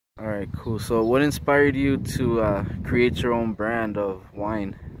All right, cool. So what inspired you to create your own brand of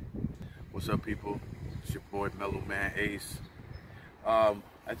wine? What's up, people? It's your boy Mellow Man Ace. I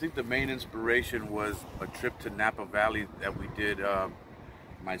think the main inspiration was a trip to Napa Valley that we did.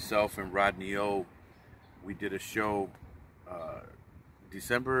 Myself and Rodney O. We did a show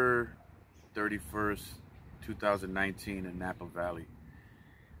December 31st, 2019 in Napa Valley.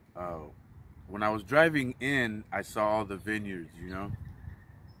 When I was driving in, I saw all the vineyards,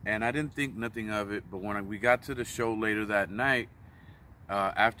 and I didn't think nothing of it. But when we got to the show later that night,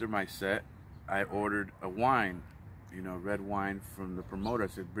 after my set, I ordered a wine, red wine from the promoter. I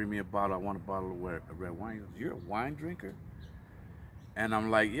said, "Bring me a bottle. I want a bottle of red wine." He goes, "You're a wine drinker?" And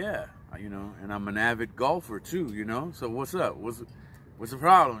I'm like, "Yeah, and I'm an avid golfer too, So what's up? What's the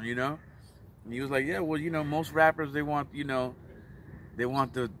problem, And he was like, "Yeah, well, most rappers they want, they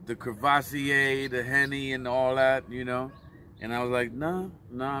want the Crevassier, the Henny, and all that, And I was like, no,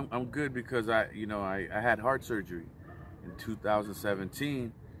 I'm good because I had heart surgery in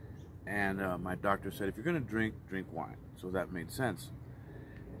 2017, and my doctor said if you're gonna drink wine. So that made sense.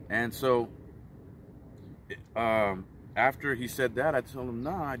 And so after he said that, I told him,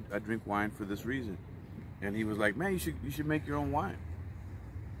 no, I drink wine for this reason. And he was like, man, you should make your own wine.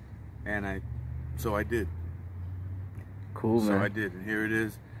 And so I did. Cool, man. So I did, and here it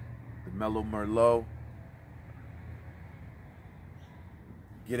is, the Mellow Merlot.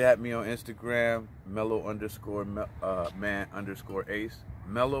 Get at me on Instagram, mellow_man_ace.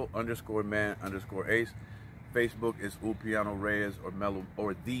 Mellow_man_ace. Facebook is Upiano Reyes or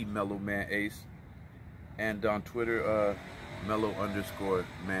the Mellow Man Ace. And on Twitter,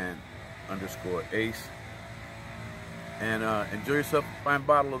 mellow_man_ace. And enjoy yourself a fine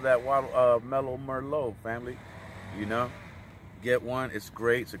bottle of that Mellow Merlot, family. Get one. It's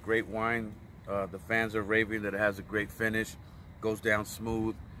great. It's a great wine. The fans are raving that it has a great finish, goes down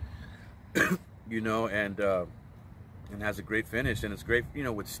smooth, and has a great finish. And it's great,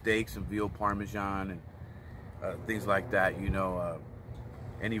 with steaks and veal parmesan and things like that.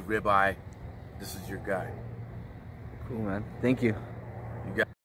 Any ribeye, this is your guy. Cool, man. Thank you.